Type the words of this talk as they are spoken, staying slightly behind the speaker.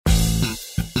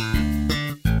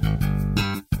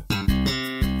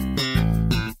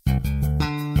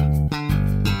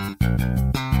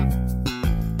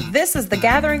This is the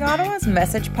Gathering Ottawa's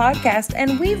Message Podcast,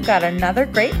 and we've got another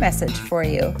great message for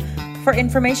you. For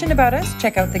information about us,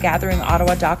 check out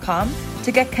thegatheringottawa.com.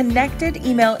 To get connected,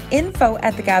 email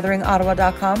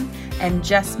info@thegatheringottawa.com. And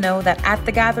just know that at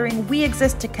The Gathering, we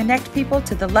exist to connect people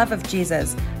to the love of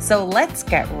Jesus. So let's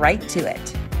get right to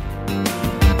it.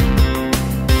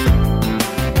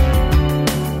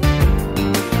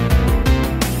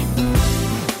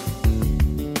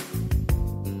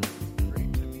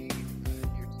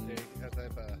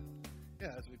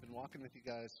 With you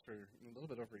guys for a little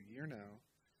bit over a year now,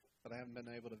 but I haven't been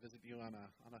able to visit you on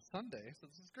a Sunday, so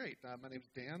this is great. My name's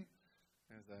Dan,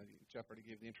 as Jeff already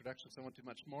gave the introduction, so I won't do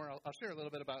much more. I'll share a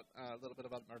little bit about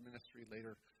our ministry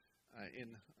later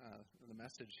in the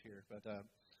message here. But I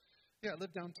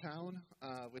live downtown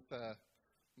with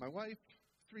my wife,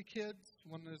 3 kids.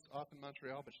 One is off in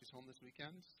Montreal, but she's home this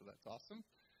weekend, so that's awesome.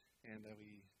 And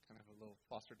we kind of have a little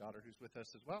foster daughter who's with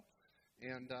us as well.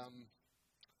 And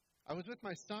I was with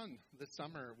my son this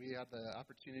summer. We had the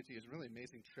opportunity. It was a really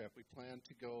amazing trip. We planned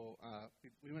to go,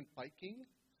 we went biking.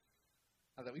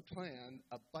 We planned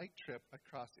a bike trip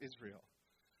across Israel.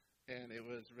 And it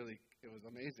was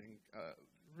amazing.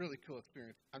 Really cool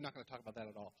experience. I'm not going to talk about that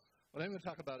at all. What I'm going to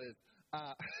talk about is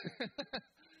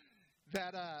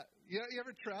that, you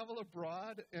ever travel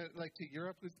abroad, like to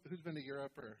Europe? Who's been to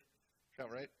Europe or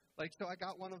travel, right? Like, so I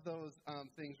got one of those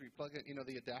things where you plug in,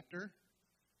 the adapter.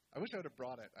 I wish I would have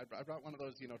brought it. I brought one of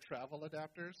those, travel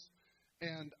adapters.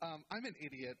 And I'm an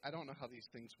idiot. I don't know how these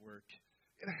things work.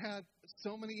 It had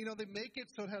so many, they make it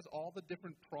so it has all the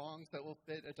different prongs that will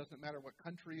fit. It doesn't matter what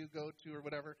country you go to or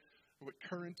whatever, or what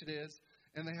current it is.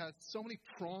 And they have so many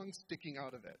prongs sticking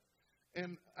out of it.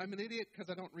 And I'm an idiot because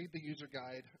I don't read the user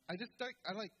guide. I'm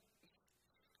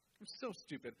so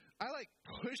stupid. I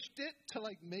pushed it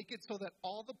to make it so that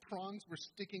all the prongs were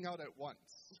sticking out at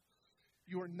once.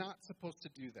 You are not supposed to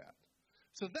do that.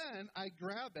 So then I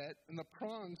grab it and the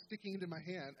prong sticking into my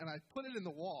hand and I put it in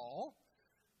the wall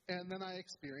and then I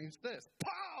experienced this.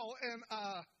 Pow! And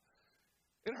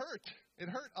it hurt. It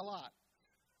hurt a lot.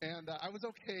 And I was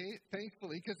okay,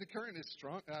 thankfully, because the current is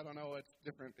strong. I don't know, it's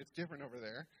different. It's different over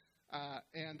there.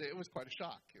 And it was quite a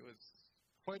shock. It was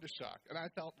quite a shock. And I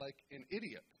felt like an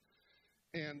idiot.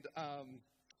 And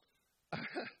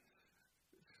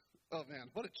oh, man,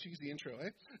 what a cheesy intro,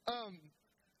 eh?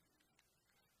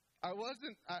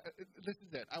 This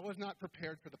is it. I was not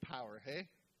prepared for the power, hey?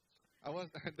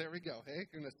 There we go, hey?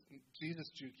 Jesus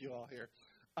juke you all here.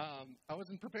 I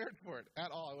wasn't prepared for it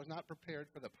at all. I was not prepared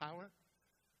for the power.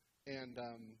 And,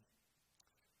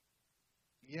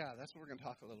 that's what we're going to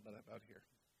talk a little bit about here.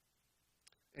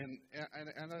 And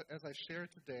as I share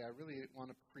today, I really want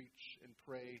to preach and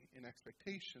pray in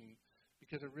expectation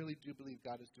because I really do believe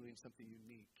God is doing something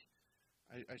unique.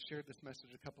 I shared this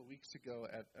message a couple weeks ago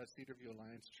at Cedarville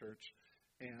Alliance Church,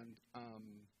 and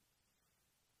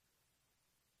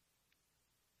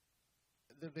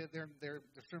their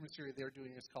sermon series they're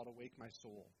doing is called "Awake My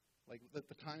Soul." Like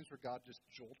the times where God just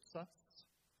jolts us,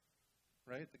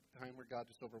 right? The time where God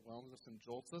just overwhelms us and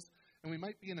jolts us, and we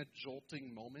might be in a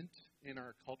jolting moment in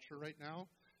our culture right now.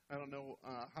 I don't know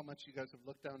how much you guys have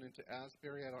looked down into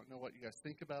Asbury. I don't know what you guys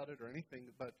think about it or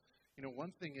anything, but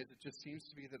one thing is it just seems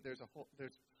to be that there's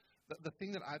the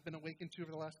thing that I've been awakened to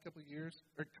over the last couple of years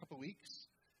or couple of weeks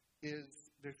is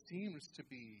there seems to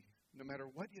be, no matter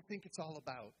what you think it's all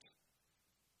about,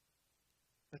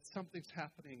 that something's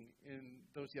happening in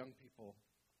those young people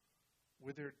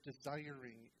where they're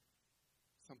desiring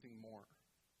something more,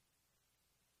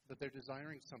 that they're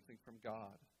desiring something from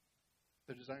God.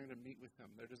 They're desiring to meet with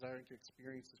Him. They're desiring to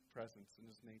experience His presence and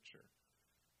His nature.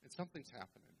 And something's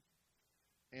happening.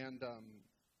 And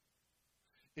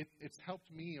it's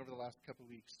helped me over the last couple of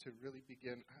weeks to really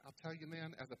begin. I'll tell you,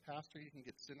 man, as a pastor, you can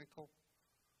get cynical.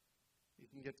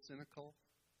 You can get cynical.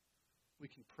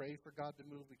 We can pray for God to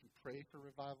move. We can pray for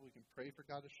revival. We can pray for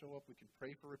God to show up. We can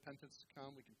pray for repentance to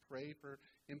come. We can pray for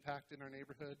impact in our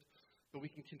neighborhood. But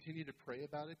we can continue to pray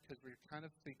about it because we're kind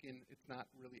of thinking it's not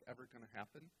really ever going to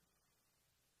happen.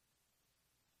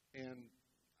 And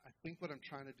I think what I'm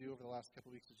trying to do over the last couple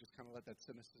of weeks is just kind of let that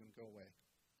cynicism go away.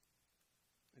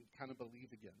 And kind of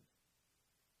believe again.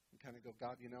 And kind of go,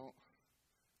 God,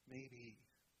 maybe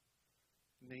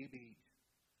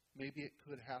it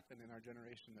could happen in our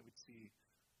generation that we'd see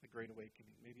a great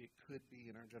awakening. Maybe it could be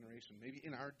in our generation. Maybe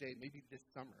in our day, maybe this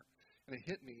summer. And it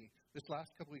hit me, this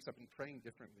last couple of weeks I've been praying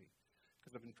differently.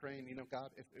 Because I've been praying,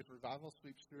 God, if revival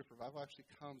sweeps through, if revival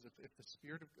actually comes, if the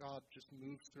Spirit of God just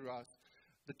moves through us,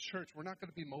 the church, we're not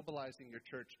going to be mobilizing your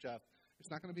church, Jeff. It's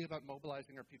not going to be about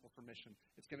mobilizing our people for mission.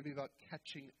 It's going to be about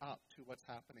catching up to what's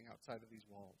happening outside of these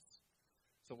walls.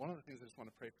 So one of the things I just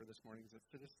want to pray for this morning is that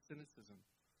cynicism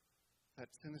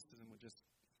would just,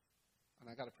 and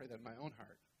I got to pray that in my own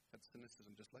heart, that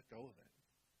cynicism, just let go of it.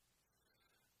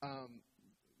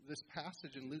 This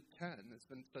passage in Luke 10 has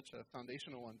been such a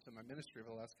foundational one to my ministry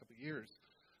over the last couple of years.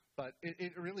 But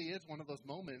it really is one of those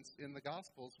moments in the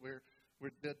Gospels where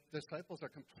the disciples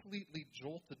are completely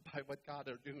jolted by what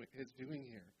God is doing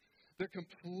here. They're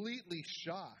completely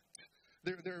shocked.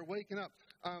 They're waking up.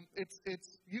 It's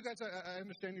you guys. I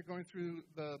understand you're going through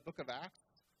the book of Acts.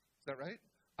 Is that right?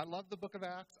 I love the book of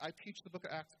Acts. I teach the book of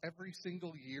Acts every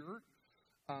single year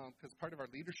because part of our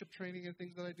leadership training and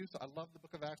things that I do. So I love the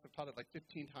book of Acts. I've taught it like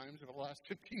 15 times over the last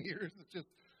 15 years. It's just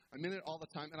I'm in it all the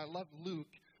time, and I love Luke.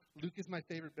 Luke is my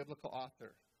favorite biblical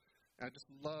author. And I just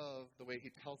love the way he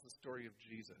tells the story of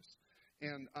Jesus.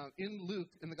 And in Luke,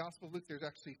 in the Gospel of Luke, there's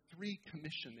actually 3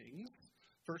 commissionings.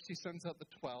 First, he sends out the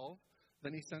 12.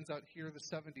 Then he sends out here the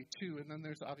 72. And then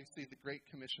there's obviously the Great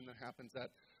Commission that happens at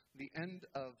the end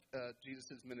of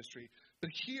Jesus' ministry.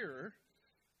 But here,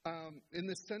 in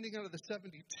the sending out of the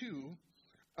 72,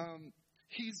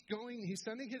 he's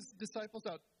sending his disciples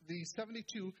out, the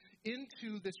 72,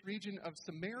 into this region of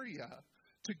Samaria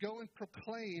to go and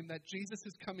proclaim that Jesus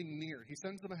is coming near. He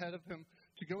sends them ahead of him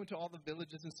to go into all the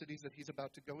villages and cities that he's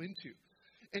about to go into.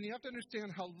 And you have to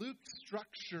understand how Luke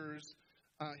structures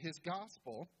his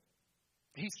gospel.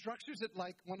 He structures it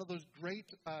like one of those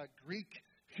great Greek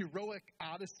heroic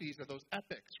odysseys or those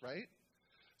epics, right?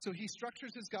 So he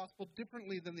structures his gospel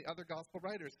differently than the other gospel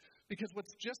writers. Because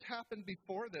what's just happened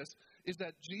before this is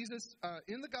that Jesus,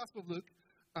 in the Gospel of Luke,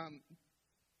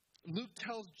 Luke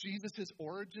tells Jesus'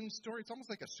 origin story. It's almost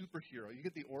like a superhero. You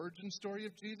get the origin story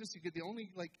of Jesus. You get the only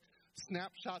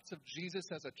snapshots of Jesus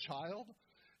as a child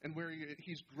and where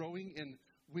he's growing in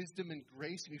wisdom and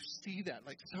grace. And you see that,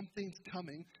 like something's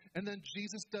coming. And then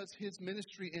Jesus does his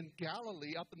ministry in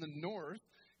Galilee up in the north.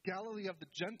 Galilee of the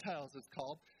Gentiles it's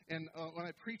called. And when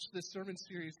I preached this sermon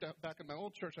series back in my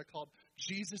old church, I called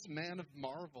Jesus Man of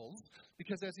Marvels.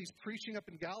 Because as he's preaching up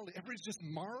in Galilee, everybody's just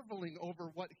marveling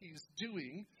over what he's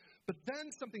doing. But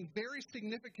then something very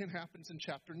significant happens in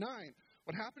chapter 9.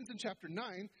 What happens in chapter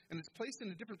 9, and it's placed in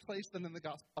a different place than in the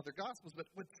other Gospels, but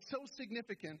what's so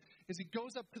significant is he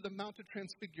goes up to the Mount of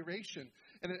Transfiguration.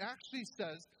 And it actually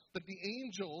says that the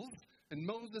angels and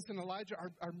Moses and Elijah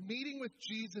are meeting with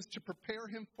Jesus to prepare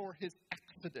him for his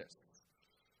exodus.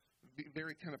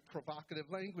 Very kind of provocative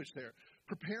language there.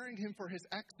 Preparing him for his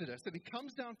exodus. And he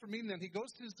comes down from meeting them. He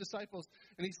goes to his disciples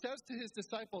and he says to his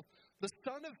disciples, the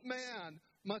Son of Man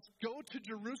must go to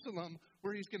Jerusalem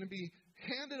where he's going to be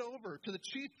handed over to the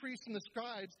chief priests and the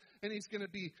scribes, and he's going to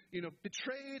be,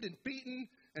 betrayed and beaten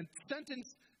and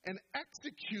sentenced and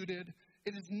executed.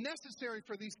 It is necessary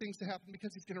for these things to happen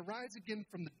because he's going to rise again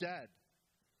from the dead.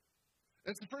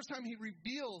 It's the first time he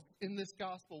reveals in this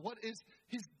gospel what is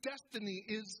his destiny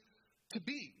is to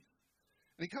be.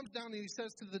 And he comes down and he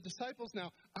says to the disciples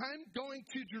now, I'm going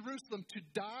to Jerusalem to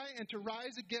die and to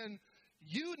rise again.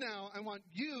 You now, I want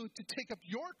you to take up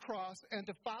your cross and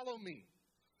to follow me.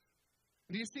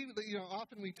 Do you see,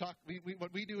 often we talk,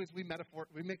 what we do is we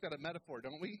make that a metaphor,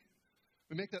 don't we?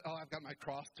 We make that, I've got my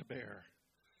cross to bear.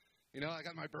 I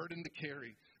got my burden to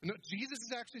carry. No, Jesus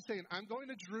is actually saying, I'm going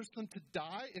to Jerusalem to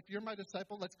die. If you're my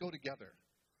disciple, let's go together.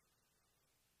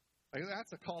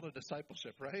 That's a call to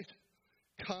discipleship, right?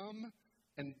 Come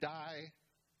and die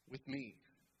with me.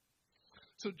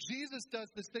 So Jesus does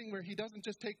this thing where he doesn't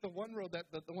just take the one road,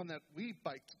 the one that we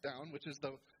biked down, which is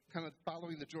the kind of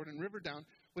following the Jordan River down.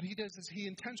 What he does is he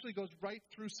intentionally goes right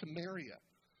through Samaria.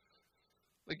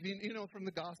 From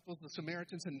the Gospels, the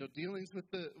Samaritans had no dealings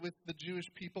with the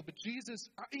Jewish people. But Jesus,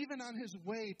 even on his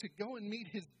way to go and meet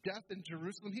his death in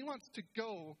Jerusalem, he wants to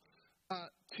go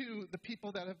to the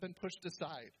people that have been pushed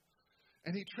aside.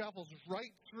 And he travels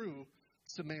right through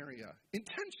Samaria,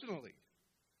 intentionally.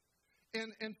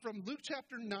 And from Luke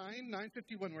chapter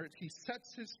 9:51, where he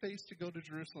sets his face to go to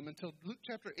Jerusalem, until Luke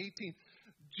chapter 18,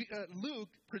 Luke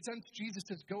presents Jesus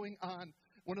as going on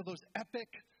one of those epic,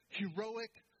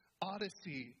 heroic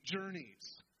Odyssey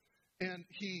journeys. And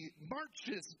he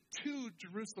marches to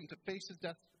Jerusalem to face his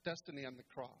destiny on the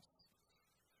cross.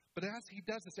 But as he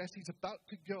does this, as he's about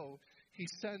to go, he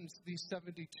sends these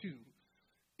 72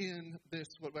 in this,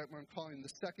 what I'm calling the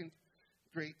Second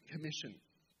Great Commission.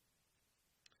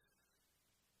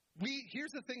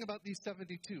 Here's the thing about these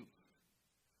 72,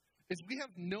 is we have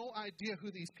no idea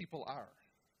who these people are.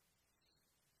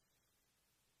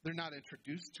 They're not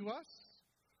introduced to us.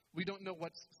 We don't know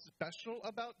what's special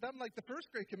about them. Like the first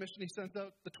Great Commission, he sends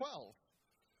out the 12.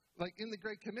 Like in the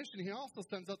Great Commission, he also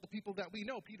sends out the people that we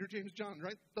know, Peter, James, John,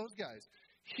 right? Those guys.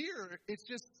 Here, it's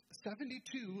just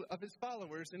 72 of his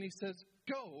followers, and he says,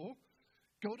 go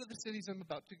to the cities I'm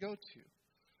about to go to.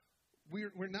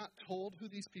 We're not told who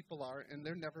these people are, and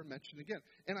they're never mentioned again.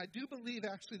 And I do believe,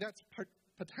 actually, that's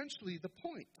potentially the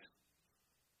point.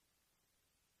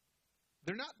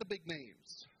 They're not the big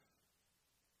names.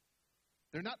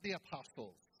 They're not the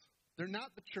apostles. They're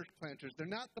not the church planters. They're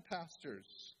not the pastors.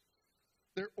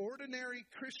 They're ordinary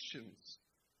Christians.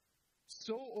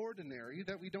 So ordinary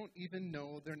that we don't even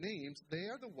know their names. They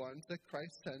are the ones that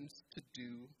Christ sends to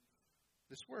do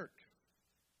this work.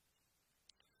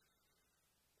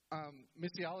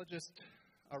 Missiologist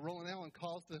Roland Allen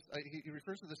calls this, he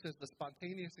refers to this as the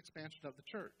spontaneous expansion of the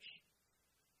church.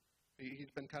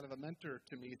 He's been kind of a mentor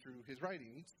to me through his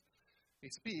writings. He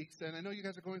speaks, and I know you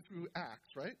guys are going through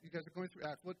Acts, right? You guys are going through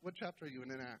Acts. What chapter are you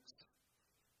in Acts?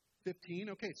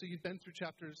 15? Okay, so you've been through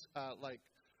chapters 8,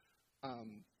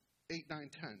 9, 10,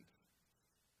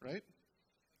 right?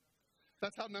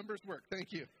 That's how numbers work.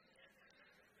 Thank you.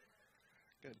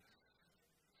 Good.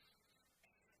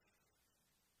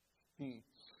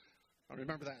 I'll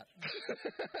remember that.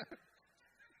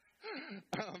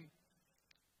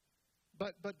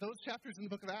 But those chapters in the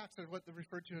book of Acts are what they're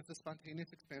referred to as the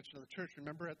spontaneous expansion of the church.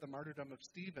 Remember, at the martyrdom of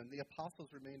Stephen, the apostles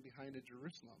remained behind in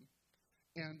Jerusalem.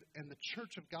 And the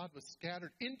church of God was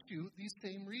scattered into these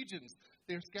same regions.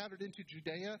 They were scattered into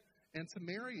Judea and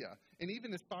Samaria, and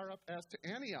even as far up as to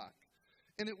Antioch.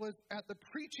 And it was at the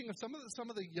preaching of some of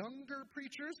the younger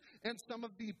preachers and some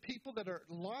of the people that are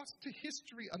lost to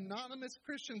history, anonymous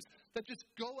Christians that just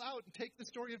go out and take the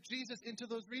story of Jesus into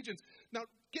those regions. Now,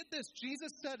 get this.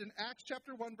 Jesus said in Acts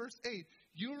chapter 1, verse 8,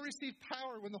 you will receive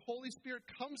power when the Holy Spirit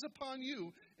comes upon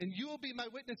you, and you will be my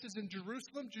witnesses in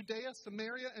Jerusalem, Judea,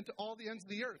 Samaria, and to all the ends of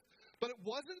the earth. But it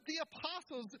wasn't the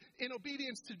apostles in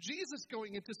obedience to Jesus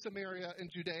going into Samaria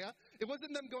and Judea. It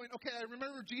wasn't them going, okay, I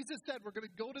remember Jesus said we're going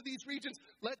to go to these regions.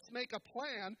 Let's make a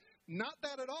plan. Not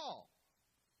that at all.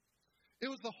 It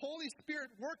was the Holy Spirit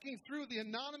working through the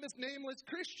anonymous, nameless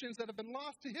Christians that have been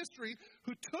lost to history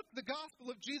who took the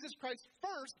gospel of Jesus Christ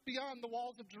first beyond the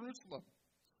walls of Jerusalem.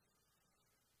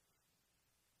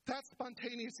 That's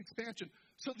spontaneous expansion.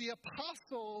 So the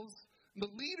apostles, the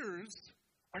leaders,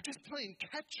 are just playing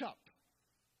catch up.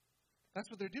 That's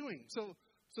what they're doing. So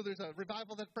there's a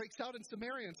revival that breaks out in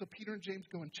Samaria, and so Peter and James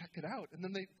go and check it out. And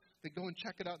then they go and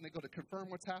check it out, and they go to confirm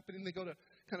what's happening. They go to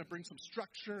kind of bring some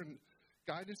structure and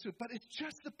guidance to it. But it's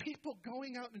just the people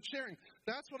going out and sharing.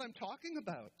 That's what I'm talking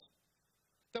about.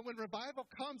 That when revival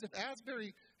comes, if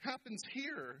Asbury happens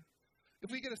here,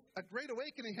 if we get a great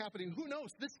awakening happening, who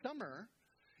knows, this summer,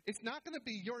 it's not going to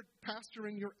be your pastor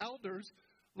and your elders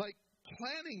like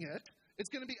planning it. It's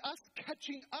going to be us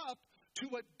catching up to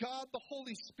what God the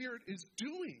Holy Spirit is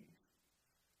doing.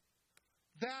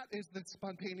 That is the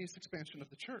spontaneous expansion of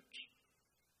the church.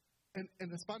 And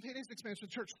the spontaneous expansion of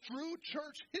the church through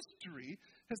church history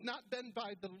has not been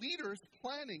by the leaders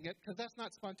planning it, because that's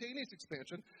not spontaneous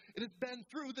expansion. It has been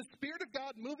through the Spirit of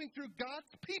God moving through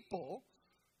God's people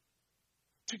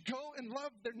to go and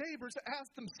love their neighbors as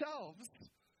themselves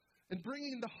and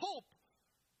bringing the hope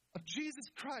of Jesus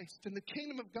Christ and the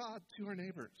kingdom of God to our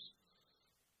neighbors.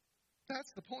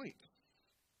 That's the point.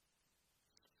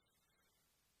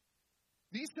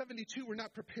 These 72 were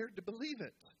not prepared to believe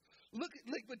it. Look,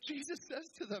 like what Jesus says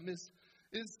to them is,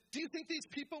 do you think these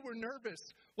people were nervous?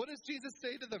 What does Jesus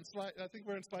say to them? I think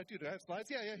we're on slide 2. Do I have slides?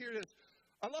 Yeah, here it is.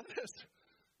 I love this.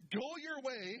 Go your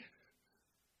way.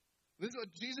 This is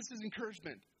what Jesus'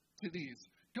 encouragement to these.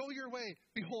 Go your way.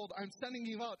 Behold, I'm sending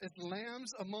you out as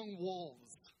lambs among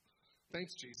wolves.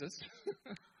 Thanks, Jesus.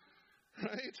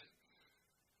 Right?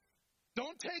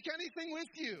 Don't take anything with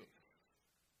you.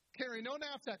 Carry no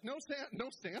knapsack, no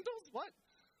sandals? What?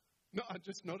 No, I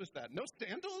just noticed that. No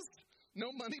sandals?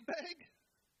 No money bag?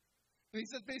 And he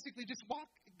said basically just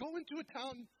go into a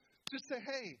town, just say,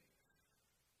 hey,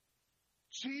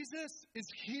 Jesus is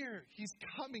here. He's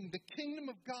coming. The kingdom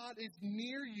of God is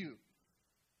near you.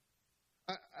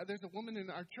 There's a woman in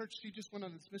our church, she just went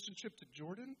on this mission trip to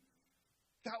Jordan.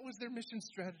 That was their mission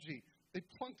strategy. They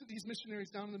plunked these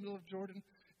missionaries down in the middle of Jordan.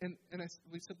 And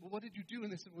we said, well, what did you do?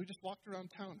 And they said, we just walked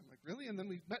around town. I'm like, really? And then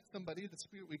we met somebody.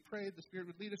 We prayed. The Spirit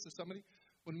would lead us to somebody.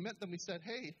 When we met them, we said,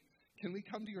 hey, can we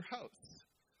come to your house?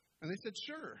 And they said,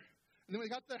 sure. And then we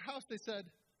got to their house. They said,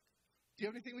 do you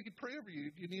have anything we could pray over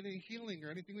you? Do you need any healing or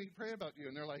anything we could pray about you?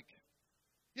 And they're like,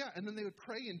 yeah. And then they would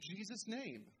pray in Jesus'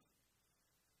 name.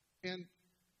 And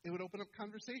it would open up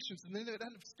conversations. And then they would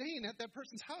end up staying at that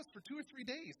person's house for 2 or 3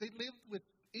 days. They lived with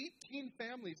 18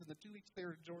 families in the 2 weeks they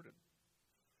were in Jordan.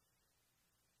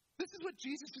 This is what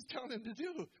Jesus is telling them to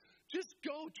do. Just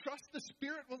go. Trust the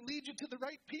Spirit will lead you to the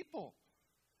right people.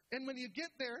 And when you get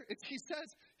there, he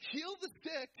says, heal the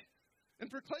sick and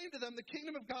proclaim to them the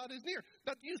kingdom of God is near.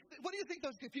 Now, what do you think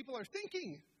those people are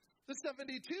thinking? The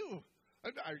 72.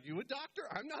 Are you a doctor?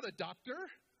 I'm not a doctor.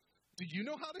 Do you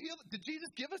know how to heal? Did Jesus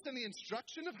give us any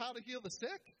instruction of how to heal the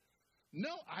sick? No,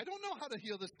 I don't know how to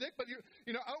heal the sick, but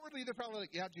outwardly they're probably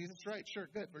like, yeah, Jesus, right, sure,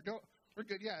 good, we're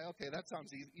good, yeah, okay, that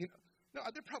sounds easy. No,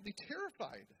 they're probably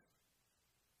terrified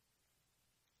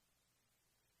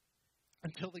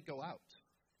until they go out.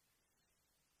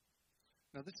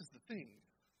 Now, this is the thing.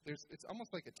 It's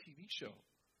almost like a TV show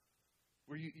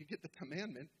where you get the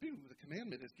commandment. The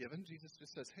commandment is given. Jesus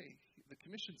just says, hey, the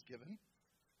commission's given.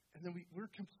 And then we're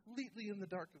completely in the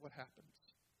dark of what happens.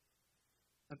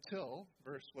 Until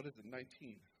verse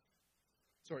 17.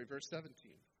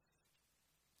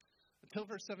 Until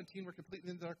verse 17, we're completely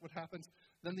in the dark. What happens?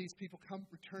 Then these people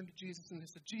return to Jesus, and they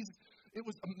said, Jesus, it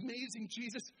was amazing,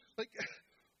 Jesus. Like,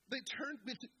 they turned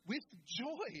with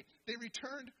joy. They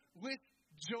returned with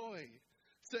joy,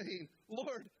 saying,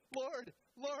 Lord, Lord,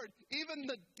 Lord, even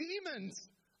the demons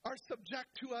are subject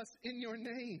to us in your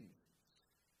name.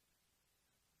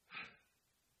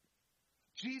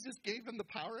 Jesus gave them the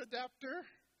power adapter,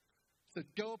 said,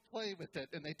 go play with it.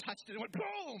 And they touched it and went,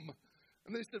 boom!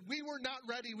 And they said, we were not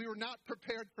ready. We were not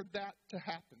prepared for that to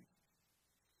happen.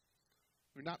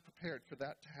 We're not prepared for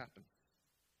that to happen.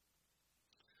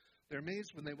 They're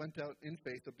amazed when they went out in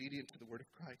faith, obedient to the word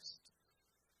of Christ.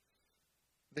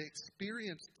 They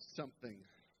experienced something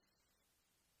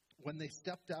when they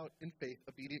stepped out in faith,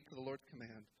 obedient to the Lord's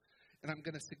command. And I'm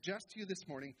going to suggest to you this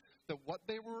morning that what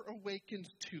they were awakened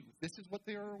to, this is what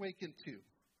they were awakened to.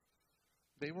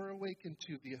 They were awakened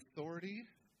to the authority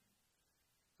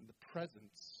and the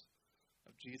presence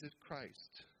of Jesus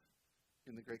Christ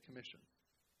in the Great Commission.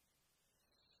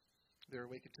 They're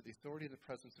awakened to the authority and the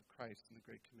presence of Christ in the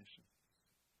Great Commission.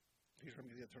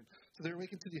 So they're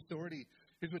awakened to the authority.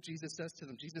 Here's what Jesus says to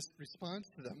them. Jesus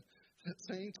responds to them,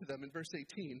 saying to them in verse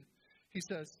 18, he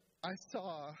says, I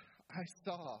saw.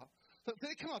 So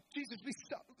they come up, Jesus, we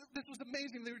saw, this was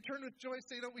amazing. They returned with joy,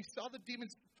 saying, we saw the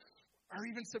demons are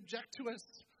even subject to us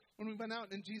when we went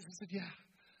out. And Jesus said, yeah,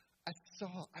 I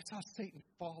saw Satan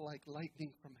fall like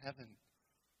lightning from heaven.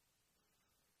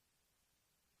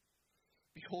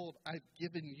 Behold, I've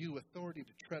given you authority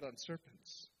to tread on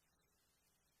serpents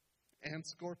and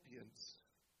scorpions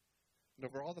and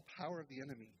over all the power of the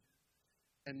enemy,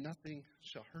 and nothing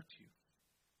shall hurt you.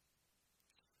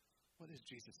 What is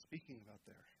Jesus speaking about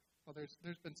there? Well,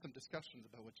 there's been some discussions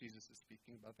about what Jesus is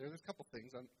speaking about there. There's a couple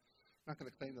things. I'm not going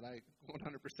to claim that I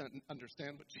 100%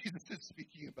 understand what Jesus is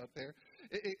speaking about there.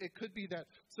 It could be that,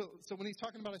 so when he's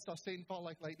talking about I saw Satan fall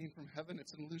like lightning from heaven,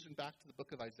 it's an allusion back to the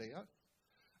book of Isaiah.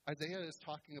 Isaiah is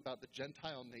talking about the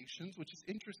Gentile nations, which is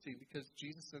interesting because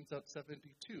Jesus sends out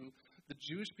 72. The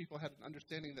Jewish people had an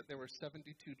understanding that there were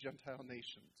 72 Gentile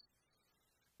nations.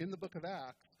 In the book of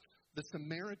Acts, the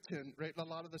Samaritan, right, a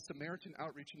lot of the Samaritan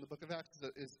outreach in the book of Acts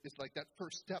is like that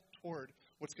first step toward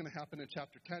what's going to happen in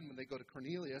chapter 10 when they go to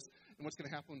Cornelius, and what's going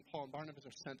to happen when Paul and Barnabas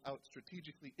are sent out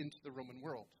strategically into the Roman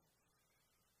world.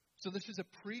 So this is a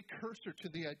precursor to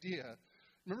the idea.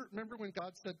 Remember when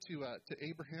God said to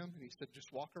Abraham, and he said,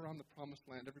 just walk around the promised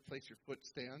land, every place your foot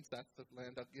stands, that's the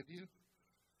land I'll give you.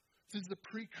 This is the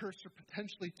precursor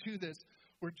potentially to this,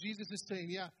 where Jesus is saying,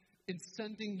 yeah, in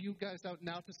sending you guys out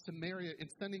now to Samaria, in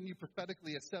sending you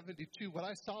prophetically as 72, what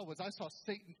I saw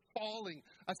Satan falling.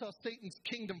 I saw Satan's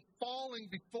kingdom falling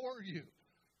before you.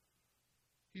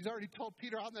 He's already told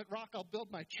Peter, on that rock I'll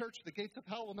build my church. The gates of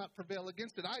hell will not prevail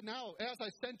against it. I now, as I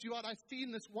sent you out, I've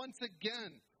seen this once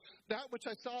again. That which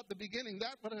I saw at the beginning,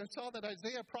 that what I saw that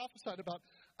Isaiah prophesied about,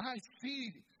 I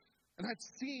see, and I've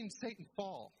seen Satan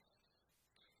fall.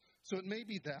 So it may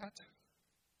be that.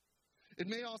 It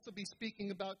may also be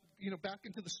speaking about, back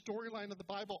into the storyline of the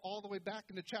Bible, all the way back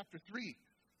into chapter 3.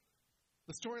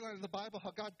 The storyline of the Bible,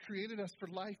 how God created us for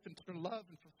life and for love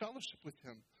and for fellowship with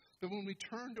Him. But when we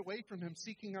turned away from Him,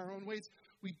 seeking our own ways,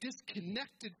 we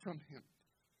disconnected from Him.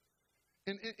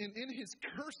 And in His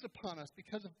curse upon us,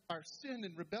 because of our sin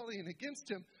and rebellion against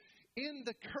Him, in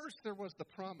the curse there was the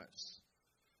promise.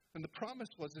 And the promise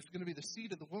was there's going to be the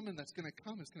seed of the woman that's going to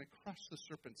come. It's going to crush the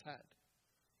serpent's head.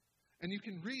 And you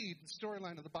can read the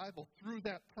storyline of the Bible through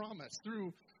that promise,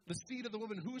 through the seed of the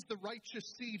woman, who's the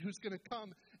righteous seed who's going to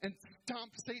come and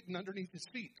stomp Satan underneath his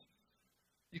feet.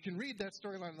 You can read that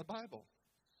storyline of the Bible.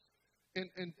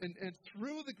 And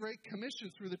through the Great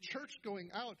Commission, through the church going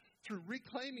out, through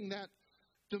reclaiming that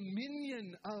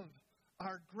dominion of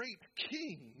our great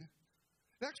King,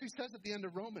 it actually says at the end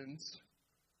of Romans,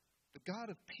 the God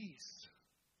of peace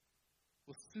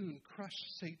will soon crush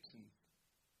Satan,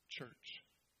 church,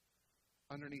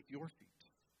 underneath your feet.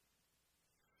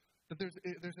 That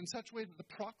there's in such a way that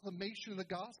the proclamation of the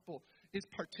gospel is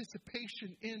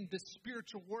participation in this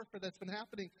spiritual warfare that's been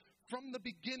happening from the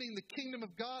beginning, the kingdom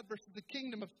of God versus the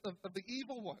kingdom of the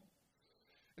evil one.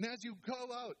 And as you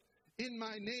go out in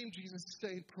my name, Jesus is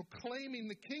saying, proclaiming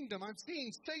the kingdom, I'm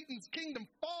seeing Satan's kingdom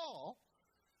fall,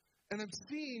 and I'm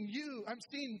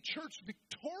seeing church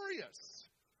victorious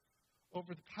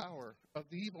over the power of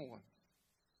the evil one.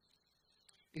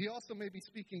 He also may be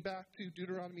speaking back to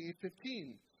Deuteronomy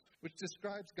 8:15, which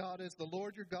describes God as the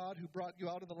Lord your God who brought you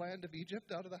out of the land of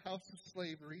Egypt, out of the house of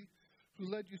slavery, who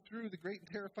led you through the great and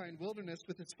terrifying wilderness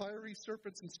with its fiery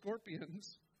serpents and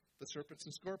scorpions,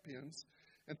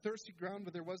 and thirsty ground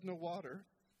where there was no water,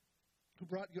 who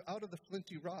brought you out of the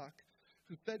flinty rock,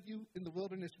 who fed you in the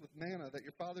wilderness with manna that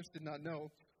your fathers did not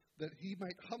know, that he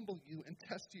might humble you and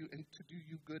test you and to do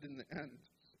you good in the end.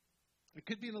 It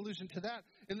could be an allusion to that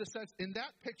in the sense, in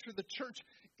that picture, the church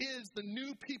is the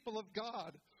new people of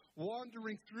God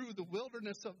wandering through the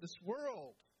wilderness of this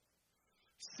world,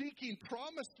 seeking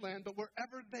promised land, but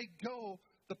wherever they go,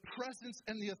 the presence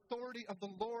and the authority of the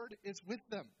Lord is with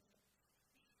them.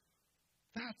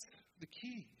 That's the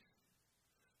key.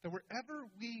 That wherever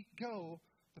we go,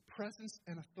 the presence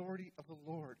and authority of the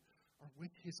Lord are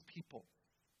with his people.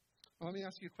 Well, let me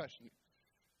ask you a question.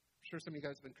 I'm sure some of you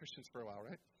guys have been Christians for a while,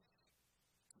 right?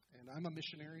 And I'm a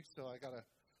missionary, so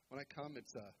when I come,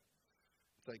 it's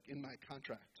like in my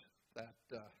contract that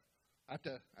I have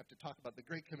to talk about the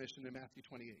Great Commission in Matthew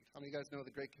 28. How many of you guys know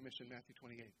the Great Commission in Matthew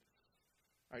 28?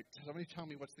 All right, somebody tell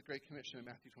me what's the Great Commission in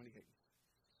Matthew 28.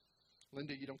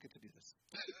 Linda, you don't get to do this.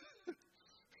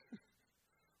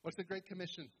 What's the Great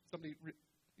Commission? Somebody,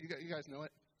 you guys know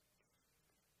it?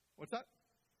 What's that?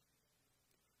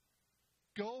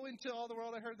 Go into all the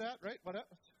world. I heard that, right? What else?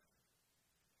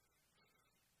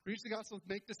 Preach the gospel,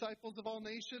 make disciples of all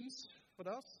nations. What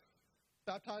else?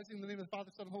 Baptizing in the name of the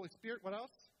Father, Son, and Holy Spirit. What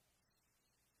else?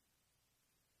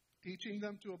 Teaching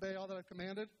them to obey all that I've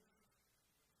commanded.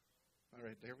 All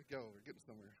right, there we go. We're getting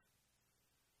somewhere.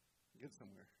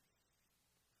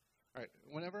 All right,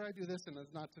 whenever I do this, and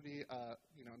it's not to be,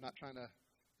 I'm not trying to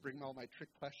bring all my trick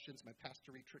questions, my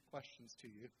pastory trick questions to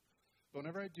you. But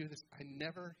whenever I do this,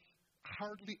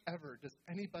 hardly ever does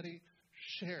anybody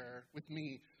share with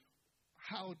me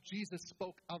how Jesus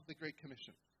spoke of the Great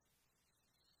Commission.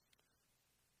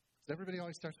 Because everybody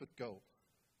always starts with go.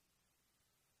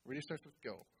 Everybody starts with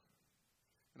go.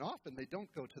 And often they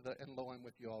don't go to the, and lo, I'm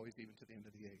with you always, even to the end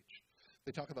of the age.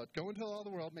 They talk about go into all the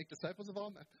world, make disciples of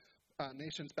all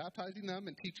nations, baptizing them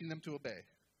and teaching them to obey.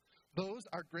 Those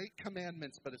are great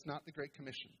commandments, but it's not the Great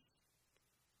Commission.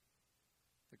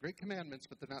 The great commandments,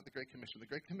 but they're not the Great Commission. The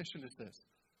Great Commission is this.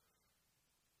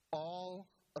 All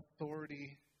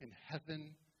authority in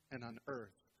heaven and on earth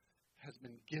has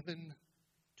been given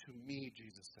to me,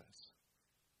 Jesus says.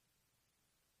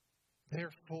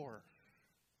 Therefore,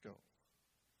 go.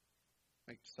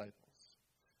 Make disciples.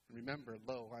 And remember,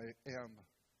 lo, I am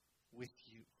with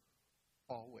you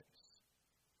always.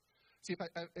 See,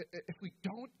 if we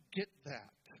don't get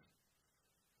that,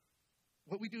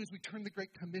 what we do is we turn the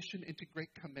Great Commission into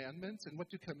great commandments. And what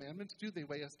do commandments do? They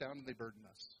weigh us down and they burden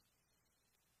us.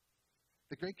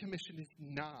 The Great Commission is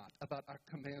not about our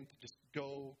command to just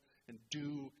go and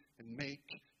do and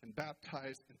make and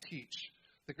baptize and teach.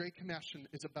 The Great Commission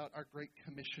is about our Great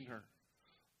Commissioner.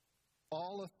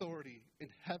 All authority in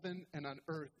heaven and on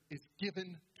earth is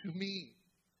given to me.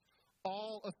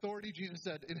 All authority, Jesus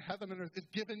said, in heaven and earth is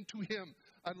given to him.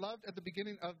 I loved at the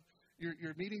beginning of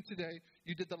your meeting today,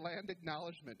 you did the land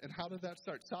acknowledgement. And how did that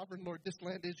start? Sovereign Lord, this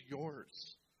land is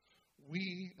yours.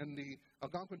 We and the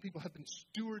Algonquin people have been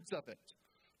stewards of it.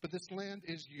 But this land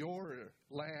is your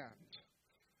land.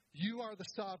 You are the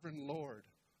sovereign Lord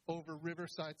over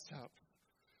Riverside South.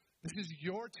 This is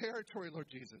your territory, Lord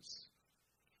Jesus.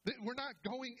 We're not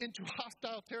going into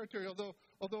hostile territory,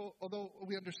 although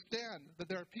we understand that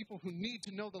there are people who need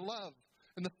to know the love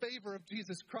and the favor of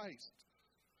Jesus Christ.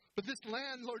 But this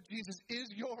land, Lord Jesus,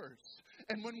 is yours.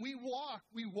 And when we walk,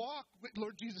 with,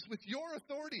 Lord Jesus, with your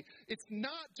authority. It's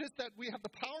not just that we have the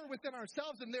power within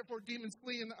ourselves and therefore demons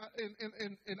flee in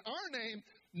our name.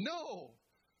 No.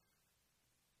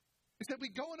 It's that we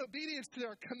go in obedience to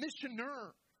our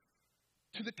commissioner,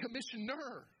 to the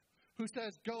commissioner who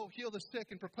says, go heal the sick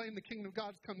and proclaim the kingdom of God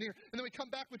has come near. And then we come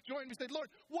back with joy and we say, Lord,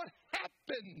 what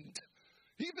happened?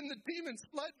 Even the demons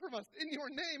fled from us in your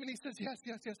name. And he says, yes,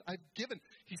 I've given.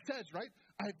 He says, right?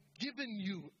 I've given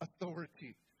you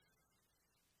authority.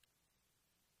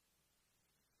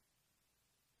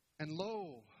 And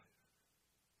lo,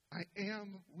 I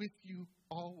am with you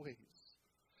always.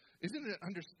 Isn't it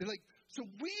so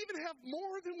we even have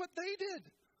more than what they did.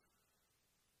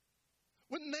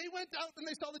 When they went out and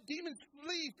they saw the demons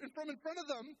flee from in front of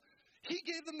them, he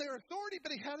gave them their authority,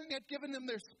 but he hadn't yet given them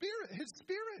their spirit, his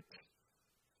spirit.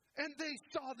 And they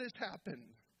saw this happen.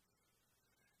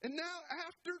 And now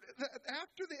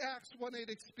after the Acts 1:8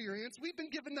 experience, we've been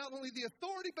given not only the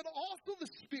authority, but also the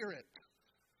Spirit.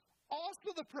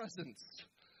 Also the presence.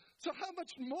 So how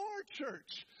much more,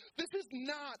 church? This is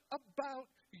not about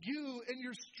you and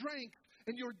your strength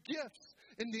and your gifts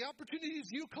and the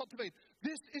opportunities you cultivate.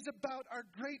 This is about our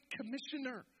great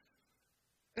commissioner.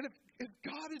 And if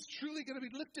God is truly going to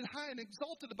be lifted high and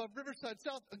exalted above Riverside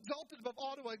South, exalted above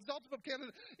Ottawa, exalted above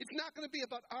Canada, it's not going to be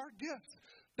about our gifts.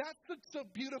 That's what's so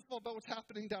beautiful about what's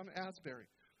happening down in Asbury.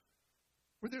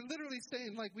 Where they're literally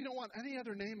saying, like, we don't want any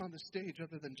other name on the stage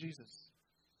other than Jesus.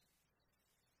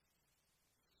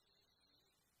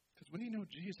 Because when you know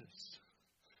Jesus,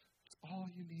 it's all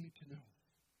you need to know.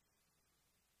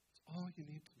 It's all you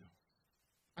need to know.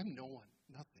 I'm no one,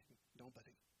 nothing,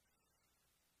 nobody.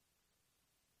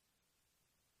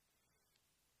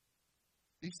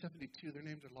 These 72, their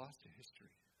names are lost to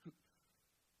history.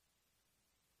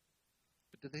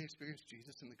 But did they experience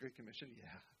Jesus in the Great Commission?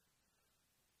 Yeah.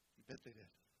 You bet they did.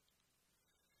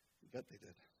 You bet they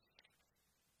did.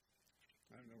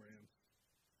 I don't know where I am.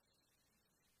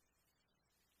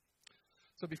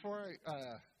 So before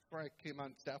I came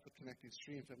on staff with Connecting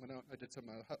Streams, I went out and I did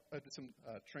some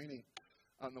training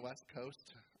on the West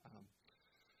Coast.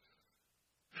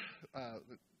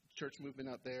 The church movement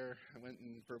out there. I went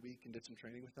in for a week and did some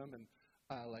training with them. And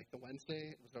like the Wednesday,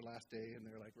 it was our last day, and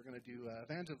they were like, we're going to do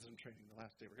evangelism training the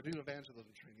last day. We're going to do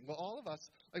evangelism training. Well, all of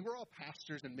us, like, we're all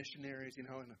pastors and missionaries, you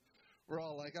know, and we're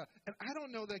all like, and I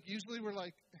don't know, like, usually we're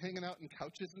like hanging out in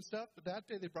couches and stuff, but that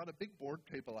day they brought a big board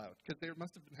table out because they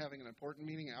must have been having an important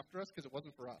meeting after us because it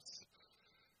wasn't for us.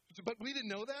 But we didn't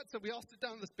know that, so we all sit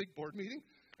down at this big board meeting,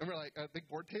 and we're like, a big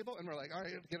board table, and we're like, all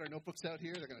right, get our notebooks out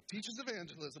here. They're going to teach us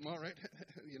evangelism, all right,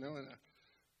 you know,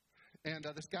 and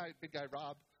this guy, big guy,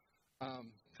 Rob,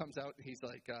 comes out, and he's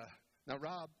like, now,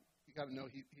 Rob, you got to know,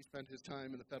 he spent his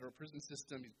time in the federal prison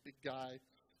system. He's a big guy.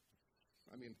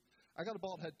 I mean, I got a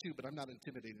bald head, too, but I'm not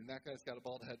intimidating. That guy's got a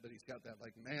bald head, but he's got that,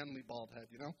 like, manly bald head,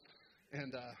 you know?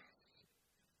 And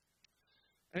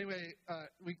anyway,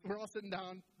 we're all sitting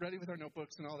down, ready with our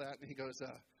notebooks and all that, and he goes,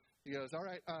 all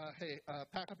right, hey,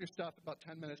 pack up your stuff. About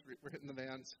 10 minutes, we're hitting the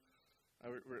vans.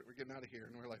 We're getting out of here.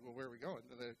 And we're like, well, where are we going?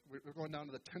 We're going down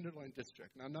to the Tenderloin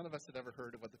District. Now, none of us had ever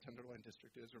heard of what the Tenderloin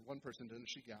District is, or one person didn't.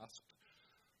 She gasped.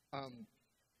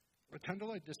 The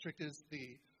Tenderloin District is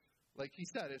like he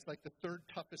said, it's like the third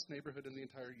toughest neighborhood in the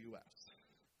entire U.S.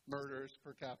 Murders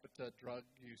per capita, drug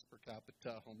use per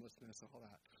capita, homelessness, and all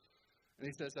that. And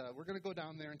he says, we're going to go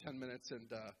down there in 10 minutes,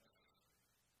 and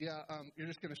you're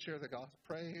just going to share the gospel,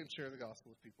 pray and share the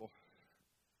gospel with people.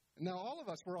 And now all of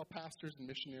us, we're all pastors and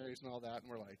missionaries and all that, and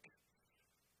we're like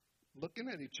looking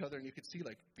at each other, and you could see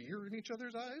like fear in each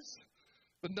other's eyes.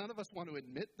 But none of us want to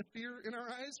admit the fear in our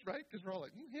eyes, right? Because we're all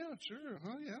like, yeah, sure,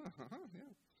 yeah.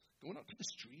 Going out to the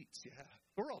streets, yeah.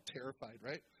 We're all terrified,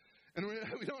 right? And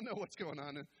we don't know what's going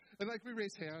on. And like we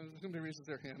raise hands, somebody raises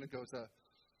their hand and goes,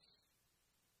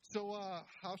 so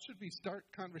how should we start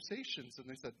conversations? And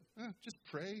they said, just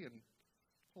pray and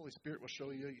Holy Spirit will show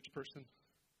you each person.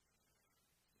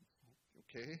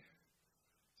 Okay.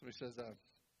 Somebody says,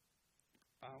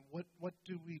 what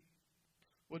do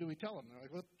we tell them? They're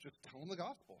like, well, just tell them the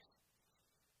gospel.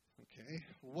 Okay.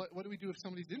 What do we do if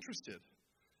somebody's interested?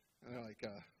 And they're like,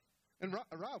 and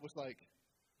Rob was like,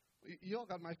 you all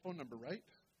got my phone number, right?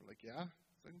 We're like, yeah.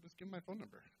 So I can just give them my phone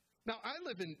number. Now, I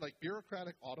live in, like,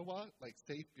 bureaucratic Ottawa, like,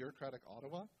 safe bureaucratic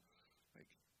Ottawa. Like,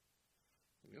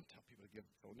 we don't tell people to give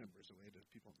phone numbers away to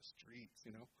people on the streets,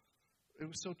 you know. It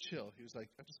was so chill. He was like,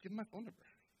 I'll just give him my phone number.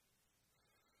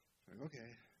 I'm like,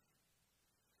 okay.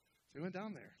 So we went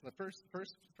down there. The first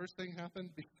thing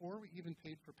happened before we even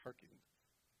paid for parking.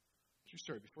 True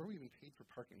story. Before we even paid for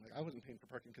parking, like, I wasn't paying for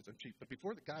parking because I'm cheap, but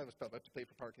before the guy was about to pay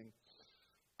for parking,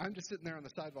 I'm just sitting there on the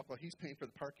sidewalk while he's paying for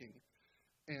the parking.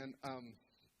 And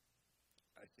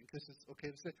I think this is okay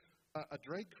to say, a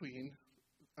drag queen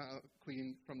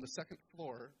from the second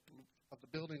floor of the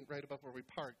building right above where we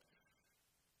parked,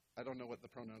 I don't know what the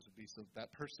pronouns would be, so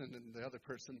that person and the other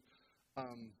person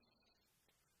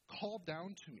called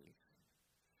down to me.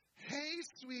 Hey,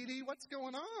 sweetie, what's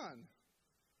going on?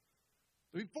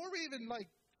 Before we even, like,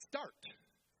 start.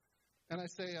 And I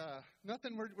say,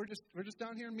 nothing, we're just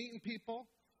down here meeting people.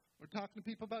 We're talking to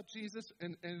people about Jesus.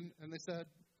 And they said,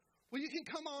 well, you can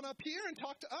come on up here and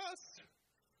talk to us.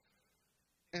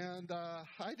 And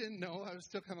I didn't know. I was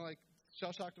still kind of like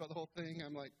shell-shocked about the whole thing.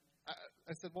 I'm like,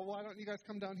 I said, well, why don't you guys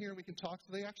come down here and we can talk?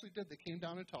 So they actually did. They came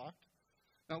down and talked.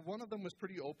 Now, one of them was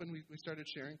pretty open. We started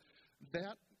sharing.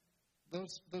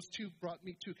 Those two brought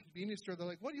me to a convenience store. They're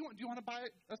like, what do you want? Do you want to buy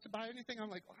us to buy anything? I'm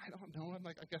like, I don't know. I'm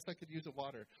like, I guess I could use a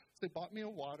water. So they bought me a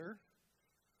water.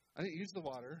 I didn't use the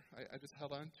water. I just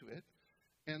held on to it.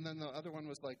 And then the other one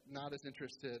was like not as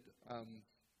interested.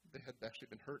 They had actually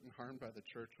been hurt and harmed by the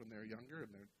church when they were younger,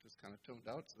 and they're just kind of toned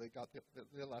out, so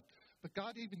they left. But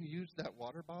God even used that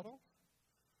water bottle.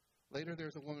 Later, there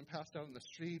was a woman passed out on the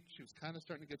street. She was kind of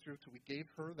starting to get through, so we gave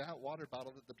her that water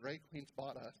bottle that the drag queens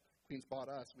bought us.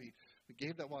 We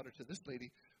gave that water to this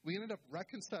lady. We ended up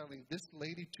reconciling this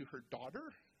lady to her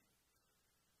daughter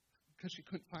because she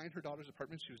couldn't find her daughter's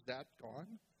apartment. She was that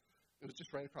gone. It was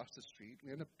just right across the street.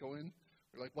 We ended up going.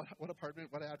 We're like, what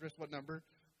apartment, what address, what number?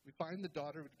 We find the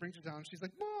daughter. We bring her down. She's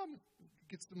like, Mom.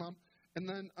 Gets the mom. And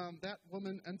then that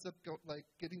woman ends up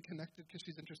getting connected because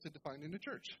she's interested to finding a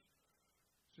church.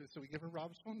 So we give her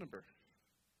Rob's phone number.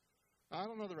 I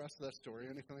don't know the rest of that story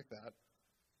or anything like that.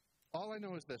 All I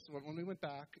know is this. When we went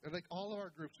back, like all of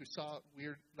our groups, we saw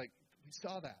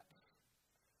that.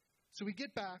 So we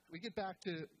get back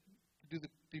to do the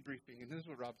debriefing, and this is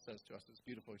what Rob says to us. It's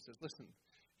beautiful. He says, listen,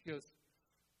 he goes,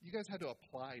 you guys had to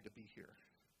apply to be here.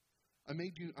 I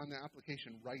made you, on the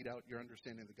application, write out your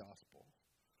understanding of the gospel.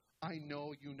 I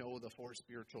know you know the 4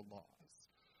 spiritual laws.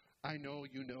 I know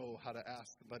you know how to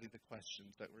ask somebody the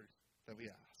questions that we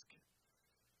ask.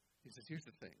 He says, here's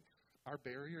the thing. Our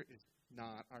barrier is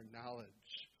not our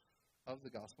knowledge of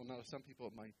the gospel. Now, some people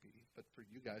it might be, but for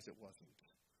you guys it wasn't.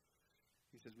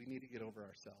 He says, we need to get over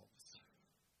ourselves.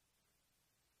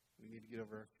 We need to get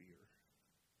over our fear.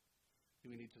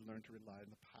 We need to learn to rely on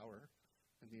the power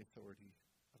and the authority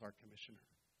of our commissioner.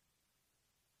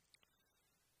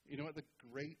 You know what the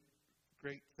great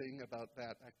thing about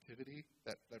that activity,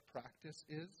 that practice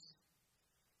is?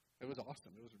 It was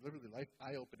awesome. It was literally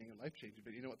eye-opening and life-changing.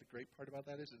 But you know what the great part about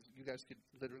that is you guys could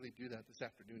literally do that this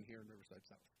afternoon here in Riverside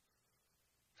South.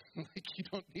 Like, you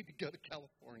don't need to go to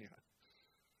California.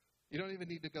 You don't even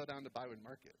need to go down to Bywin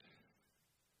Market.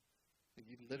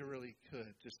 You literally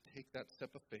could just take that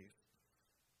step of faith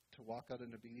to walk out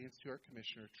in obedience to our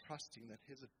commissioner, trusting that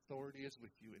his authority is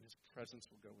with you and his presence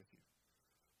will go with you.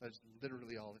 That is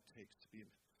literally all it takes to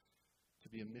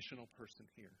be a missional person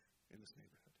here in this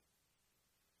neighborhood.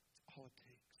 It's all it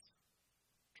takes.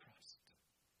 Trust.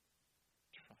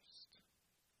 Trust.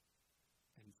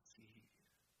 And see.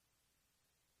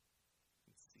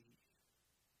 And see.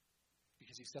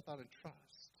 Because you step out in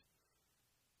trust,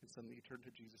 and suddenly you turn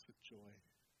to Jesus with joy.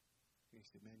 And you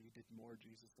say, man, you did more,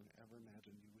 Jesus, than I ever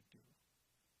imagined you would do.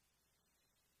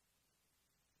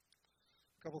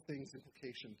 A couple things,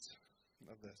 implications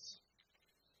of this.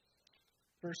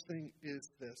 First thing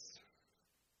is this.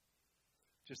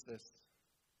 Just this.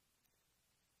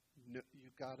 No,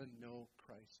 you've got to know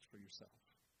Christ for yourself.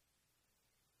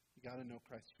 You've got to know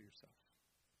Christ for yourself.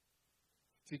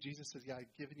 See, Jesus says, yeah,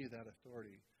 I've given you that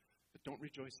authority, but don't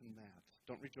rejoice in that.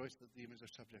 Don't rejoice that demons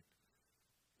are subject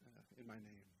in my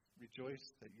name.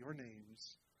 Rejoice that your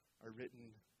names are written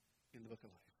in the book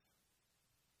of life.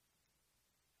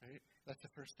 Right? That's the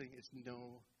first thing, is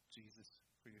know Jesus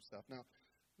for yourself. Now,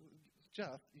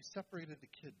 Jeff, you separated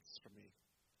the kids from me.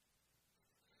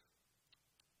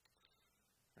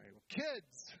 All right, well,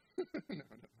 kids! No.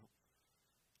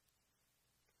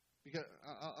 Because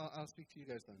I'll speak to you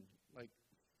guys then. Like,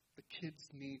 the kids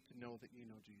need to know that you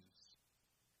know Jesus.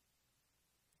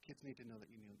 Kids need to know that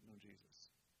you know Jesus.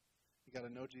 You got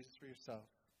to know Jesus for yourself.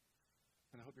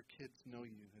 And I hope your kids know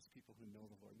you as people who know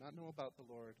the Lord. Not know about the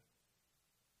Lord.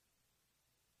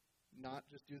 Not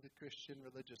just do the Christian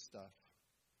religious stuff.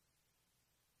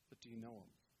 But do you know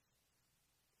him?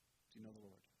 Do you know the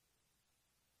Lord?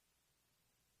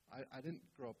 I didn't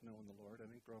grow up knowing the Lord. I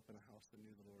didn't grow up in a house that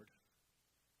knew the Lord.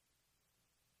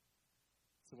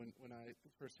 So when I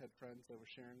first had friends that were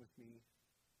sharing with me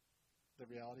the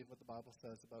reality of what the Bible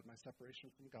says about my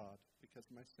separation from God because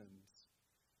of my sins,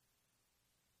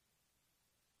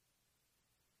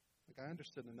 like, I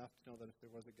understood enough to know that if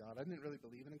there was a God, I didn't really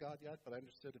believe in a God yet, but I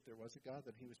understood if there was a God,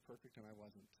 that he was perfect and I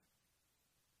wasn't.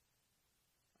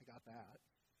 I got that.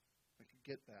 I could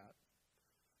get that.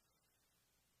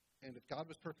 And if God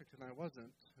was perfect and I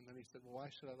wasn't, and then he said, well, why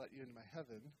should I let you into my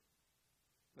heaven?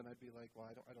 Then I'd be like, well,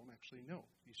 I don't actually know.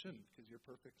 You shouldn't, because you're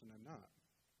perfect and I'm not.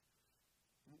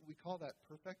 We call that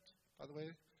perfect, by the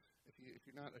way. If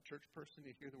you're not a church person,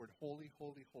 you hear the word holy,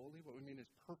 holy, holy. What we mean is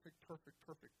perfect, perfect,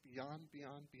 perfect, beyond,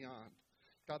 beyond, beyond.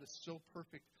 God is so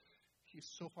perfect. He's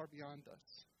so far beyond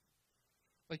us.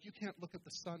 Like, you can't look at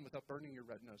the sun without burning your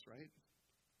retinas, right?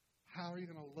 How are you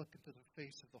going to look into the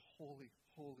face of the holy,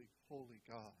 holy, holy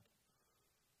God?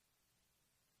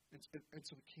 And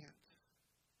so we can't.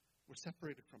 We're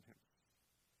separated from him.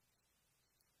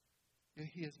 And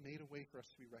he has made a way for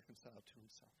us to be reconciled to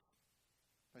himself.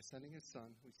 By sending his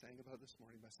son, who we sang about this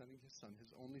morning, by sending his son,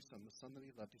 his only son, the son that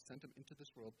he loved, he sent him into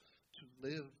this world to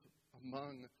live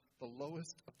among the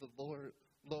lowest of the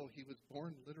low. He was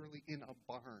born literally in a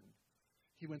barn.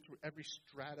 He went through every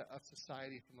strata of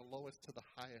society, from the lowest to the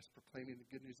highest, proclaiming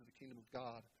the good news of the kingdom of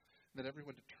God, and that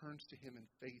everyone who turns to him in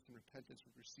faith and repentance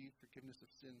would receive forgiveness of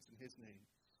sins in his name.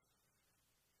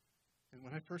 And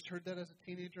when I first heard that as a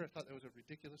teenager, I thought that was a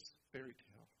ridiculous fairy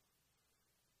tale.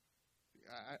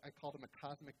 I called him a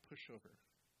cosmic pushover.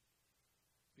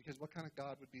 Because what kind of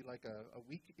God would be like a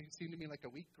weak, it seemed to me like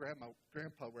a weak grandpa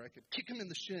where I could kick him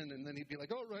in the shin and then he'd be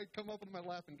like, all right, come up into my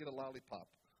lap and get a lollipop.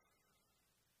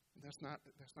 And that's not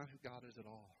who God is at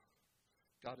all.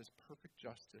 God is perfect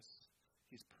justice.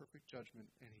 He's perfect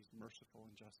judgment, and he's merciful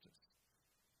in justice.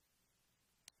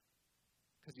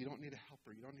 Because you don't need a helper.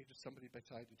 You don't need just somebody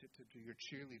beside you to do your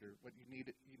cheerleader. What you need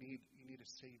a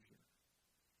Savior.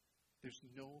 There's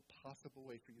no possible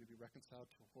way for you to be reconciled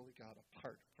to a holy God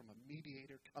apart from a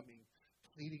mediator coming,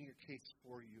 pleading your case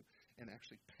for you, and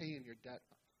actually paying your debt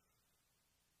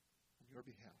on your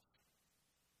behalf.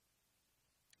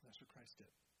 That's what Christ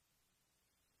did.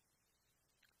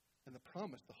 And the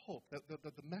promise, the hope,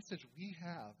 the message we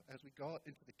have as we go out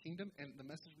into the kingdom, and the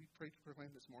message we prayed to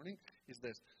proclaim this morning is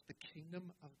this: the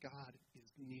kingdom of God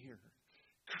is near.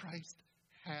 Christ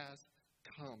has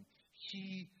come.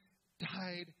 He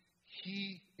died.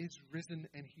 He is risen,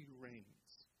 and he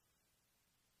reigns.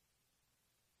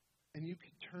 And you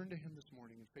can turn to him this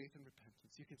morning in faith and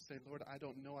repentance. You can say, Lord, I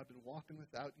don't know. I've been walking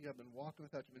without you. I've been walking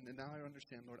without you. And now I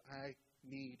understand, Lord, I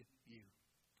need you.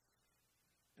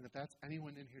 And if that's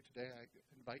anyone in here today, I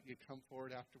invite you to come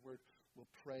forward afterward. We'll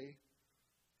pray.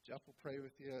 Jeff will pray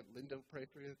with you. Linda will pray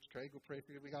for you. Craig will pray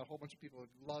for you. We got a whole bunch of people who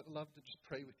would love to just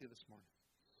pray with you this morning.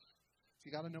 So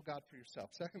you got to know God for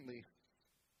yourself. Secondly,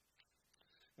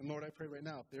 and Lord, I pray right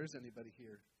now, if there's anybody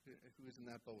here who is in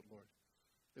that boat, Lord,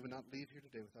 they would not leave here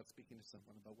today without speaking to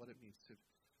someone about what it means to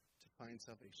find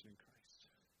salvation in Christ,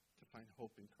 to find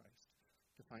hope in Christ,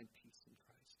 to find peace in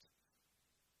Christ.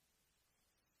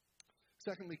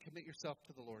 Secondly, commit yourself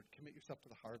to the Lord. Commit yourself to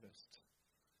the harvest.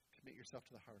 Commit yourself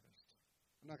to the harvest.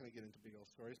 I'm not going to get into big old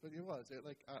stories, but it was. I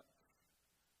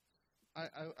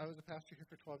was a pastor here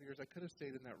for 12 years. I could have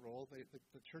stayed in that role. The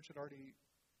church had already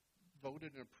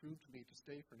voted and approved me to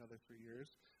stay for another 3 years.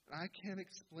 And I can't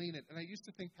explain it. And I used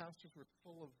to think pastors were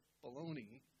full of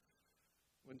baloney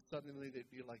when suddenly they'd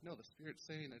be like, no, the Spirit's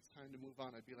saying it's time to move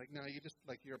on. I'd be like, no,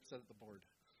 you're upset at the board.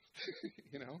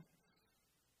 You know?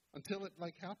 Until it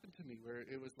happened to me where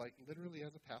it was literally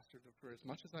as a pastor, for as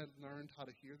much as I learned how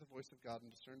to hear the voice of God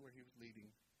and discern where he was leading,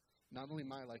 not only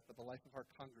my life, but the life of our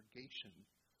congregation,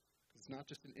 because it's not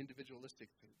just an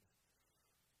individualistic thing.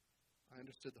 I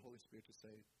understood the Holy Spirit to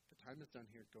say, the time is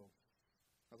done here, go.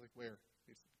 I was like, where?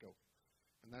 He said, go.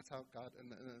 And that's how God,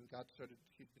 and God started,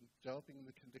 he'd been developing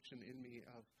the conviction in me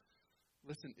of,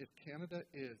 listen, if Canada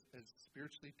is as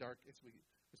spiritually dark as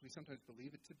we sometimes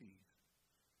believe it to be,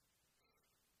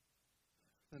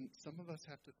 then some of us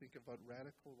have to think about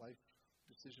radical life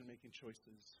decision-making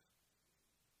choices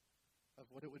of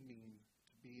what it would mean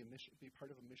to be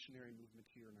part of a missionary movement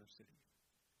here in our city.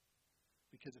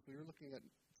 Because if we were looking at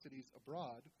cities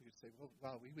abroad, we would say, well,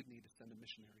 wow, we would need to send a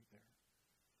missionary there.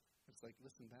 It's like,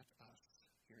 listen, that's us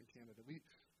here in Canada.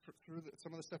 Through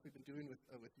some of the stuff we've been doing with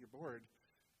your board,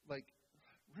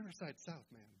 Riverside South,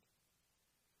 man.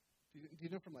 Do you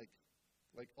know from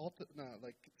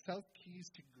South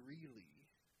Keys to Greeley?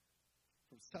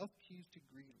 From South Keys to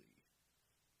Greeley.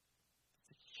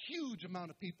 It's a huge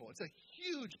amount of people. It's a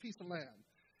huge piece of land.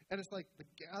 And it's like the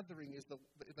gathering is it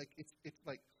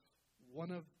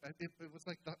was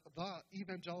like the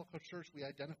Evangelical church we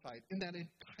identified in that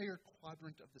entire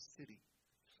quadrant of the city.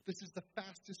 This is the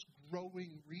fastest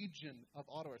growing region of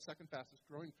Ottawa, second fastest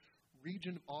growing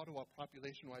region of Ottawa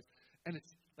population-wise. And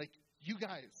it's like, you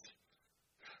guys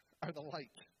are the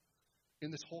light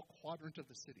in this whole quadrant of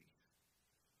the city.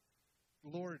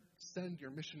 Lord, send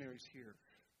your missionaries here.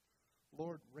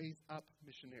 Lord, raise up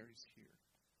missionaries here.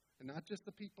 And not just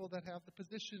the people that have the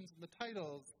positions and the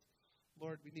titles.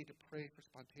 Lord, we need to pray for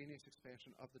spontaneous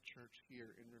expansion of the church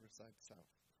here in Riverside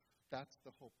South. That's the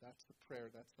hope. That's the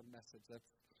prayer. That's the message. That's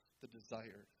the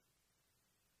desire.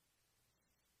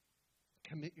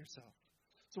 Commit yourself.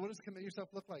 So what does commit yourself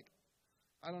look like?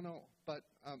 I don't know. But,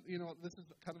 this is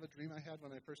kind of a dream I had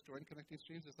when I first joined Connecting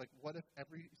Streams. It's like, what if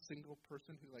every single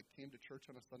person who came to church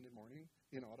on a Sunday morning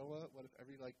in Ottawa, what if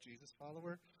every Jesus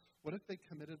follower, what if they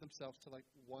committed themselves to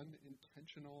one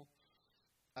intentional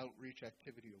outreach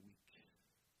activity a week?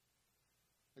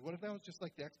 Like, what if that was just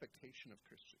like the expectation of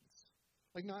Christians?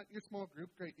 Like, not your small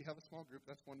group. Great, you have a small group.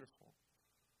 That's wonderful.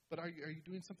 But are you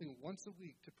doing something once a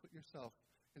week to put yourself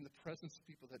in the presence of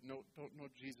people that don't know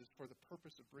Jesus for the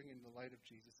purpose of bringing the light of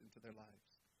Jesus into their lives?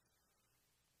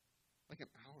 Like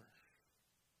an hour.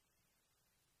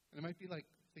 And it might be like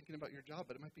thinking about your job,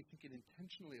 but it might be thinking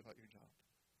intentionally about your job.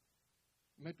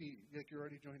 It might be like you're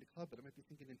already joined a club, but it might be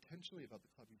thinking intentionally about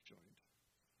the club you've joined.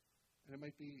 And it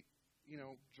might be,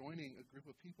 joining a group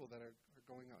of people that are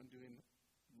going out and doing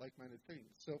like-minded things.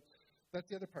 So that's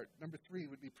the other part. Number 3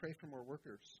 would be pray for more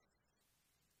workers.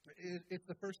 It's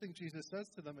the first thing Jesus says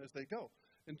to them as they go.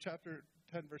 In chapter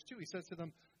 10, verse 2, he says to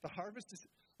them, the harvest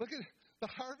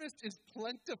is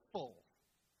plentiful.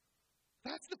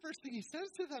 That's the first thing he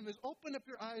says to them is open up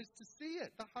your eyes to see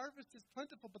it. The harvest is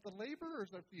plentiful, but the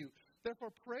laborers are few.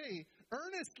 Therefore pray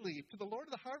earnestly to the Lord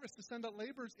of the harvest to send out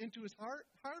laborers into his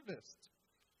harvest.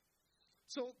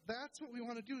 So that's what we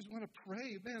want to do is we want to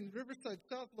pray. Man, Riverside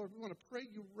South, Lord, we want to pray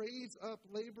you raise up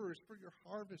laborers for your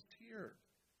harvest here.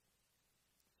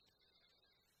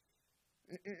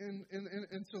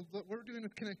 And so what we're doing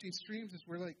with Connecting Streams is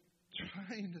we're like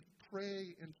trying to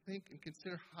pray and think and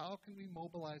consider how can we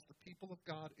mobilize the people of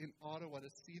God in Ottawa to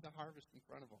see the harvest in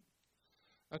front of them.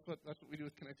 That's what we do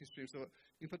with Connecting Streams. So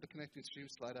you can put the Connecting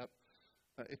Streams slide up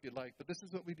if you'd like. But this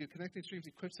is what we do. Connecting Streams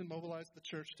equips and mobilizes the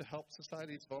church to help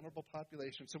society's vulnerable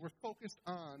population. So we're focused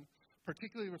on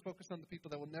the people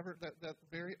that will never, that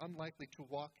very unlikely to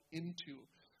walk into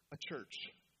a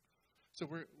church. So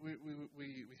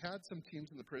we had some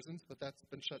teams in the prisons, but that's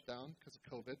been shut down because of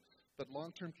COVID. But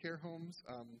long-term care homes,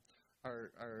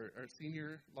 our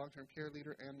senior long-term care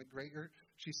leader, Ann McGregor,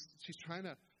 she's trying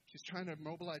to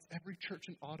mobilize every church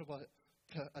in Ottawa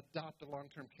to adopt a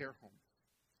long-term care home.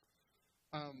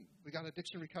 We got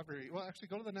addiction recovery. Well, actually,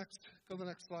 go to the next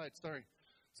slide. Sorry.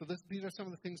 So these are some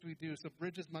of the things we do. So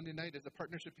Bridges Monday night is a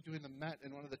partnership between the Met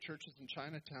and one of the churches in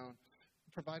Chinatown,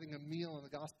 providing a meal and a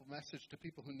gospel message to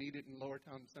people who need it in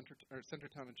Lowertown,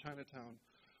 Centertown, and Chinatown.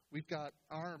 We've got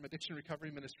ARM, Addiction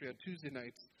Recovery Ministry, on Tuesday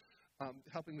nights,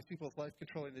 helping with people with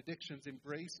life-controlling addictions.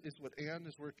 Embrace is what Ann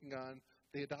is working on,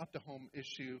 the adopt-a-home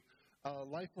issue.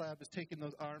 Life Lab is taking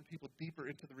those ARM people deeper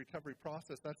into the recovery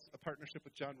process. That's a partnership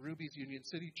with John Ruby's Union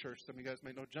City Church. Some of you guys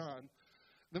may know John.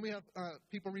 Then we have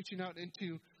people reaching out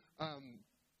into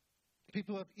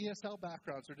people who have ESL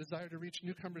backgrounds or desire to reach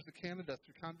newcomers to Canada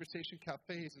through conversation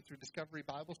cafes and through discovery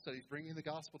Bible studies, bringing the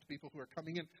gospel to people who are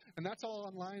coming in. And that's all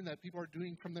online that people are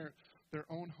doing from their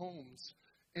own homes.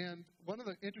 And one of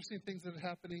the interesting things that is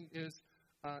happening is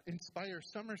Inspire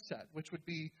Somerset, which would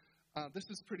be, this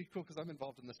is pretty cool because I'm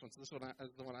involved in this one, so this one is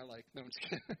the one I like. No, I'm just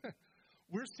kidding.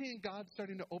 We're seeing God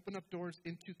starting to open up doors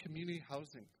into community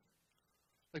housing.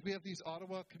 Like we have these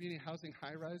Ottawa community housing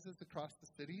high-rises across the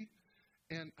city.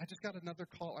 And I just got another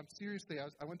call.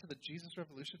 I went to the Jesus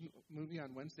Revolution movie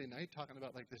on Wednesday night talking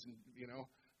about like this,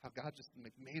 how God just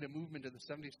made a movement in the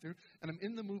 70s through. And I'm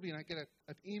in the movie and I get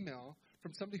an email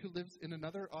from somebody who lives in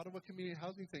another Ottawa community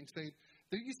housing thing saying,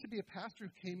 there used to be a pastor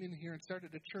who came in here and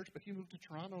started a church, but he moved to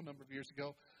Toronto a number of years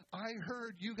ago. I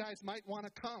heard you guys might want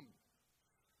to come.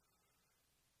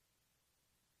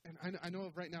 And I know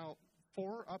of right now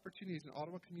 4 opportunities in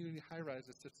Ottawa community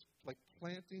high-rises to like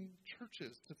planting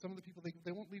churches to some of the people.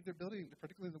 They won't leave their building,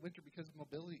 particularly in the winter because of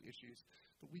mobility issues,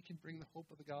 but we can bring the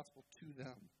hope of the gospel to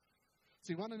them.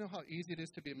 So you want to know how easy it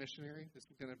is to be a missionary? This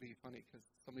is going to be funny because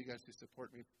some of you guys who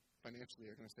support me financially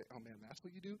are going to say, oh man, that's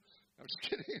what you do? I'm just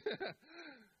kidding.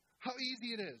 How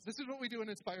easy it is. This is what we do in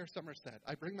Inspire Somerset.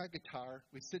 I bring my guitar,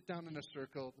 we sit down in a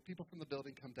circle, the people from the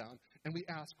building come down, and we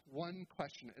ask one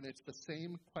question, and it's the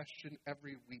same question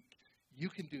every week. You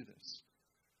can do this.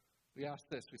 We ask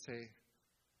this. We say,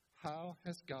 how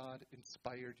has God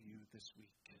inspired you this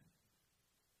week?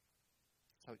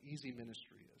 That's how easy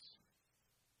ministry is.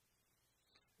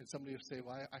 And somebody will say,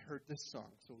 well, I heard this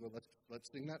song, so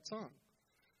let's sing that song.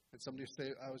 And somebody will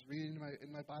say, I was reading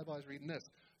in my Bible, I was reading this.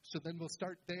 So then we'll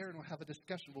start there and we'll have a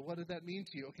discussion. Well, what did that mean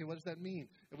to you? Okay, what does that mean?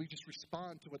 And we just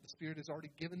respond to what the Spirit has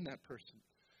already given that person.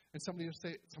 And somebody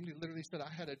literally said,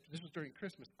 this was during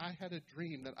Christmas, I had a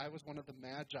dream that I was one of the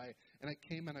Magi, and I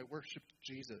came and I worshiped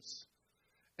Jesus.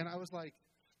 And I was like,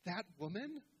 that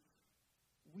woman,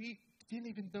 we didn't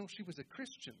even know she was a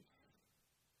Christian.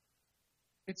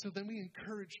 And so then we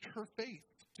encouraged her faith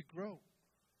to grow.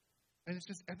 And it's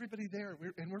just everybody there,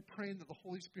 we're praying that the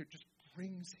Holy Spirit just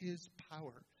brings His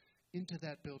power into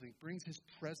that building, brings His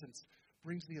presence,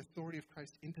 brings the authority of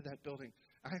Christ into that building.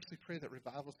 I actually pray that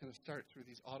revival is going to start through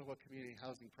these Ottawa community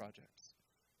housing projects.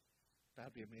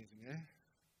 That'd be amazing,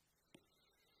 eh?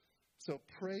 So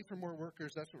pray for more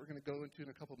workers. That's what we're going to go into in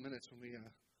a couple of minutes when we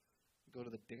go to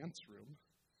the dance room.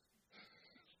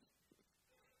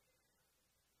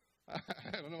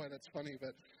 I don't know why that's funny,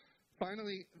 but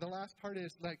finally, the last part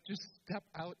is like, just step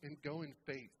out and go in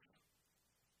faith.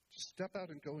 Just step out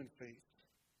and go in faith.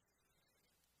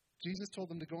 Jesus told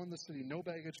them to go in the city, no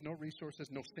baggage, no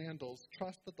resources, no sandals.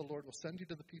 Trust that the Lord will send you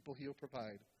to the people He will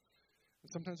provide.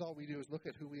 And sometimes all we do is look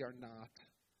at who we are not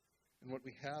and what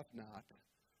we have not,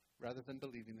 rather than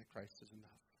believing that Christ is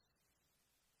enough.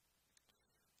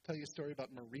 I'll tell you a story about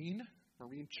Maureen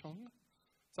Chung.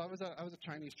 So I was a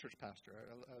Chinese church pastor.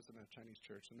 I was in a Chinese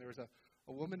church, and there was a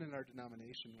woman in our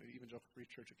denomination, Evangelical Free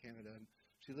Church of Canada, and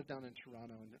she lived down in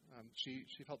Toronto, and she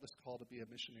felt this call to be a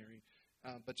missionary.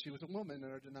 But she was a woman,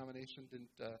 and our denomination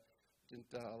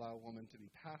didn't allow a woman to be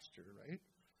pastor, right?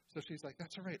 So she's like,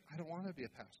 that's all right. I don't want to be a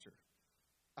pastor.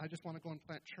 I just want to go and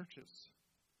plant churches.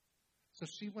 So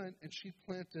she went and she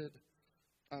planted.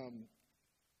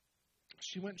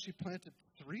 She planted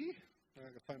 3. I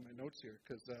gotta find my notes here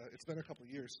because it's been a couple of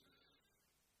years.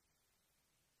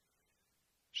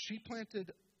 She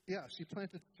planted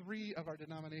 3 of our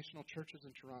denominational churches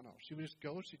in Toronto. She would just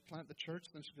go, she'd plant the church,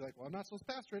 then she'd be like, well, I'm not supposed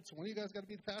to pastor it, so one of you guys got to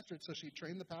be the pastor. So she'd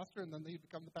train the pastor, and then they'd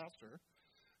become the pastor.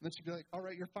 And then she'd be like, all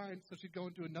right, you're fine. So she'd go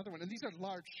and do another one. And these are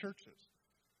large churches.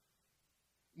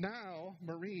 Now,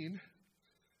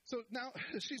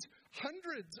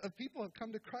 hundreds of people have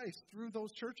come to Christ through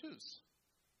those churches.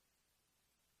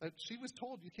 She was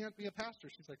told, you can't be a pastor.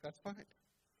 She's like, that's fine.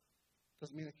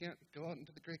 Doesn't mean I can't go out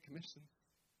into the Great Commission.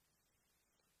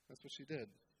 That's what she did.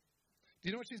 Do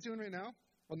you know what she's doing right now?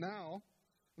 Well, now,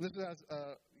 this was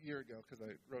a year ago, because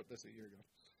I wrote this a year ago.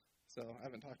 So I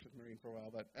haven't talked with Maureen for a while,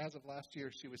 but as of last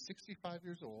year, she was 65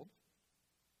 years old,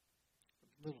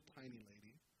 a little tiny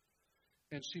lady,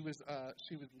 and she was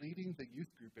leading the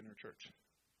youth group in her church.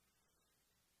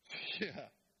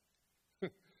 Yeah.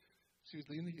 She was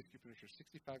leading the youth group in her church,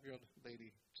 65-year-old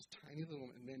lady, just tiny little,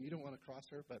 and man, you don't want to cross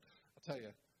her, but I'll tell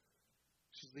you,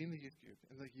 she's leading the youth group,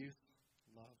 and the youth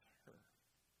love her.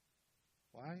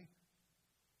 Why?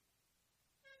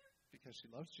 Because she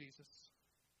loves Jesus.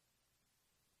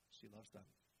 She loves them.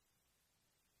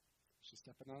 She's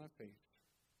stepping out on faith.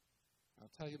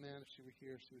 I'll tell you, man, if she were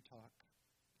here, she would talk,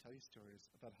 tell you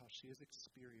stories about how she has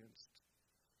experienced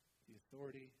the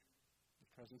authority, the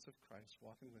presence of Christ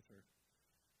walking with her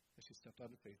as she stepped out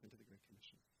in faith into the Great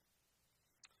Commission.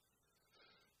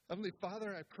 Heavenly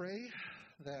Father, I pray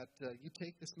that you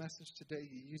take this message today,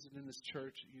 you use it in this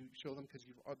church, you show them, because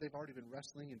they've already been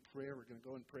wrestling in prayer. We're going to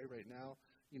go and pray right now.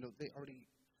 You know, they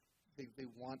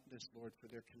want this, Lord,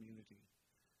 for their community.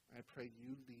 I pray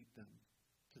you lead them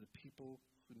to the people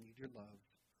who need your love.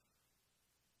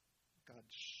 God,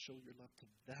 show your love to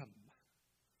them.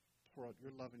 Pour out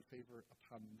your love and favor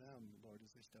upon them, Lord,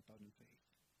 as they step out in faith.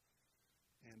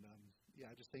 And,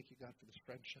 I just thank you, God, for this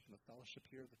friendship and the fellowship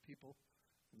here of the people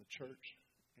in the church.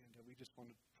 And we just want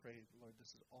to pray, Lord, this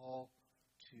is all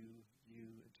to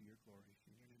you and to your glory.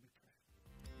 In your name we pray.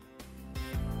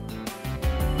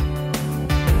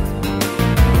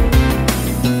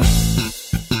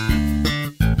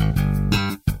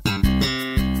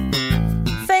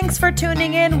 Thanks for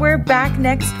tuning in. We're back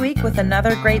next week with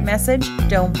another great message.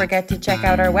 Don't forget to check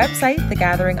out our website,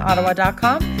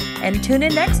 thegatheringottawa.com, and tune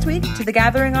in next week to The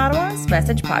Gathering Ottawa's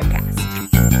Message Podcast.